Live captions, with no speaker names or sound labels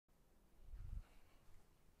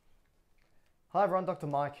Hi everyone, Dr.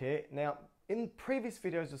 Mike here. Now, in previous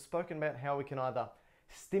videos, we've spoken about how we can either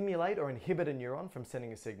stimulate or inhibit a neuron from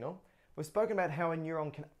sending a signal. We've spoken about how a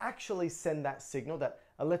neuron can actually send that signal, that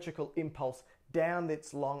electrical impulse, down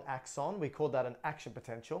its long axon. We call that an action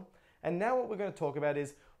potential. And now what we're going to talk about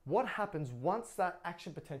is what happens once that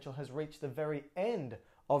action potential has reached the very end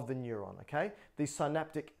of the neuron, okay? The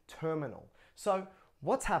synaptic terminal. So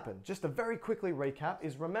what's happened, just to very quickly recap,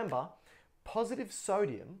 is remember, positive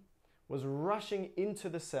sodium was rushing into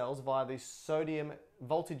the cells via these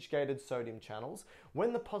voltage-gated sodium channels.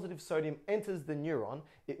 When the positive sodium enters the neuron,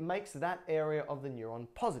 it makes that area of the neuron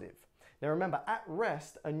positive. Now remember, at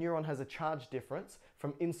rest, a neuron has a charge difference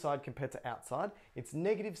from inside compared to outside. It's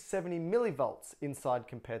negative 70 millivolts inside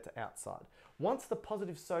compared to outside. Once the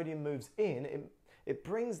positive sodium moves in, it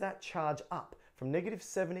brings that charge up from negative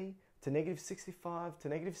 70 to negative 65 to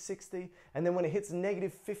negative 60, and then when it hits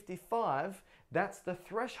negative 55, that's the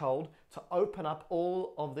threshold to open up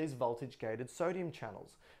all of these voltage-gated sodium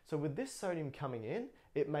channels. So with this sodium coming in,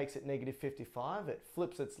 it makes it negative 55, it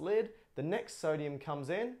flips its lid, the next sodium comes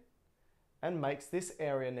in and makes this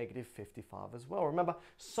area negative 55 as well. Remember,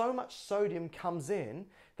 so much sodium comes in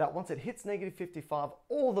that once it hits negative 55,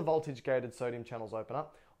 all the voltage-gated sodium channels open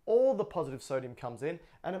up, all the positive sodium comes in,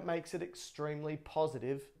 and it makes it extremely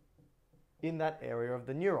positive in that area of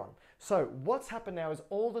the neuron. So what's happened now is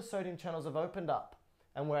all the sodium channels have opened up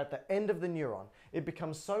and we're at the end of the neuron. It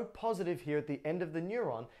becomes so positive here at the end of the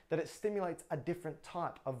neuron that it stimulates a different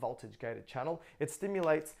type of voltage-gated channel. It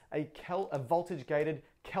stimulates a voltage-gated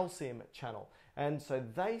calcium channel. And so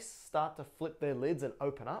they start to flip their lids and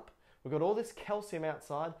open up. We've got all this calcium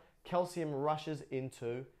outside. Calcium rushes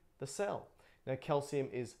into the cell. Now calcium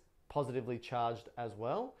is positively charged as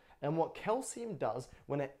well. And what calcium does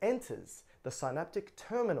when it enters the synaptic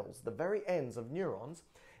terminals, the very ends of neurons,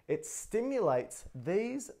 it stimulates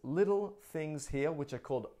these little things here, which are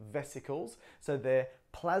called vesicles. So they're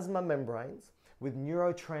plasma membranes with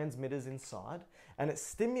neurotransmitters inside, and it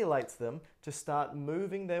stimulates them to start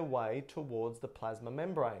moving their way towards the plasma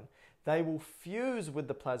membrane. They will fuse with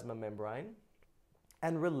the plasma membrane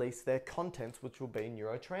and release their contents, which will be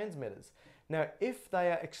neurotransmitters. Now, if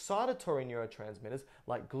they are excitatory neurotransmitters,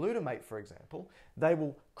 like glutamate, for example, they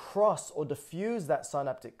will cross or diffuse that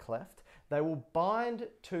synaptic cleft. They will bind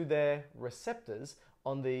to their receptors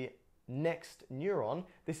on the next neuron.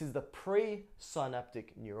 This is the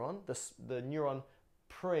presynaptic neuron, the neuron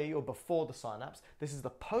pre or before the synapse. This is the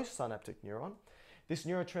postsynaptic neuron. This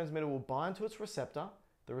neurotransmitter will bind to its receptor.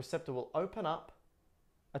 The receptor will open up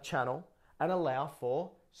a channel and allow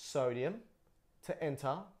for sodium to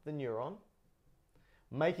enter the neuron,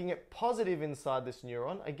 making it positive inside this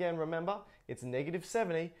neuron. Again, remember, it's negative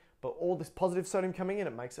 70, but all this positive sodium coming in,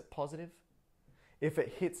 it makes it positive. If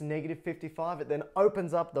it hits negative 55, it then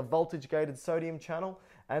opens up the voltage-gated sodium channel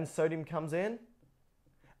and sodium comes in,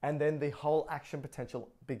 and then the whole action potential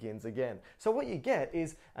begins again. So what you get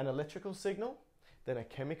is an electrical signal, then a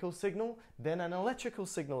chemical signal, then an electrical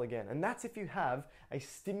signal again. And that's if you have a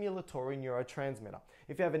stimulatory neurotransmitter.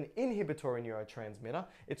 If you have an inhibitory neurotransmitter,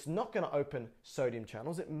 it's not going to open sodium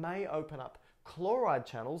channels. It may open up chloride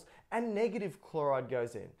channels, and negative chloride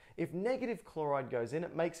goes in. If negative chloride goes in,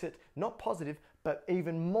 it makes it not positive, but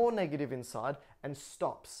even more negative inside and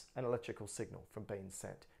stops an electrical signal from being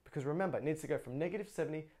sent. Because remember, it needs to go from negative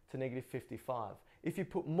 70 to negative 55. If you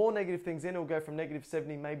put more negative things in, it'll go from negative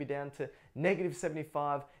 70 maybe down to negative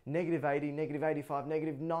 75, negative 80, negative 85,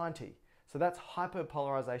 negative 90. So that's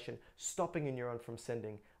hyperpolarization, stopping a neuron from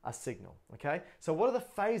sending a signal, okay? So what are the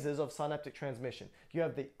phases of synaptic transmission? You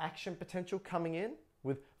have the action potential coming in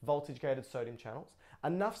with voltage-gated sodium channels.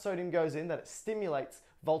 Enough sodium goes in that it stimulates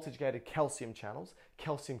voltage-gated calcium channels.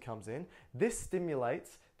 Calcium comes in. This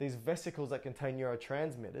stimulates these vesicles that contain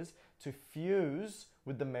neurotransmitters to fuse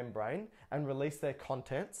with the membrane and release their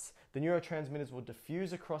contents. The neurotransmitters will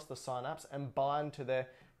diffuse across the synapse and bind to their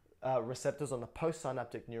receptors on the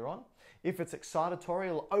postsynaptic neuron. If it's excitatory,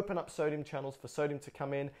 it'll open up sodium channels for sodium to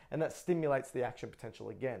come in, and that stimulates the action potential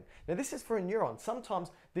again. Now this is for a neuron.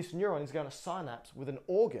 Sometimes this neuron is going to synapse with an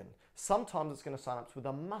organ. Sometimes it's going to synapse with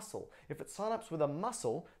a muscle. If it synapses with a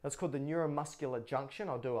muscle, that's called the neuromuscular junction.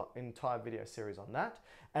 I'll do an entire video series on that.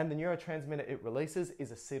 And the neurotransmitter it releases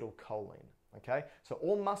is acetylcholine. Okay, so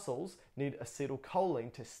all muscles need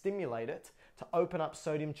acetylcholine to stimulate it, to open up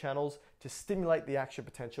sodium channels, to stimulate the action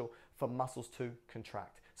potential for muscles to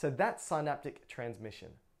contract. So that's synaptic transmission.